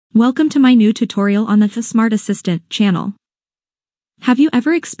Welcome to my new tutorial on the SmartAssistant channel. Have you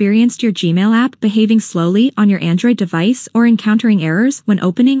ever experienced your Gmail app behaving slowly on your Android device or encountering errors when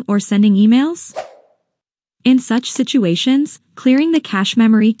opening or sending emails? In such situations, clearing the cache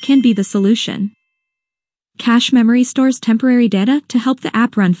memory can be the solution. Cache memory stores temporary data to help the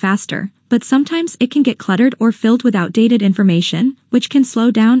app run faster, but sometimes it can get cluttered or filled with outdated information, which can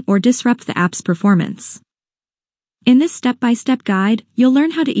slow down or disrupt the app's performance. In this step-by-step guide, you'll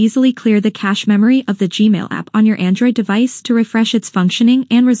learn how to easily clear the cache memory of the Gmail app on your Android device to refresh its functioning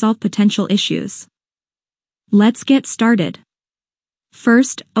and resolve potential issues. Let's get started.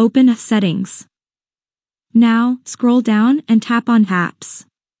 First, open Settings. Now, scroll down and tap on Apps.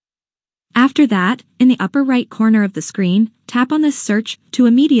 After that, in the upper right corner of the screen, tap on this search to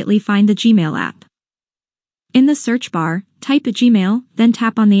immediately find the Gmail app. In the search bar, type Gmail, then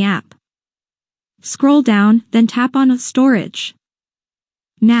tap on the app. Scroll down, then tap on Storage.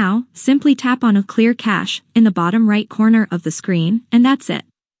 Now, simply tap on Clear Cache in the bottom right corner of the screen, and that's it.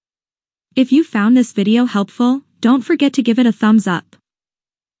 If you found this video helpful, don't forget to give it a thumbs up.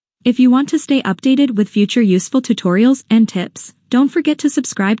 If you want to stay updated with future useful tutorials and tips, don't forget to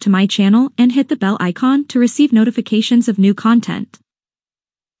subscribe to my channel and hit the bell icon to receive notifications of new content.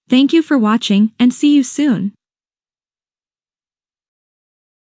 Thank you for watching and see you soon.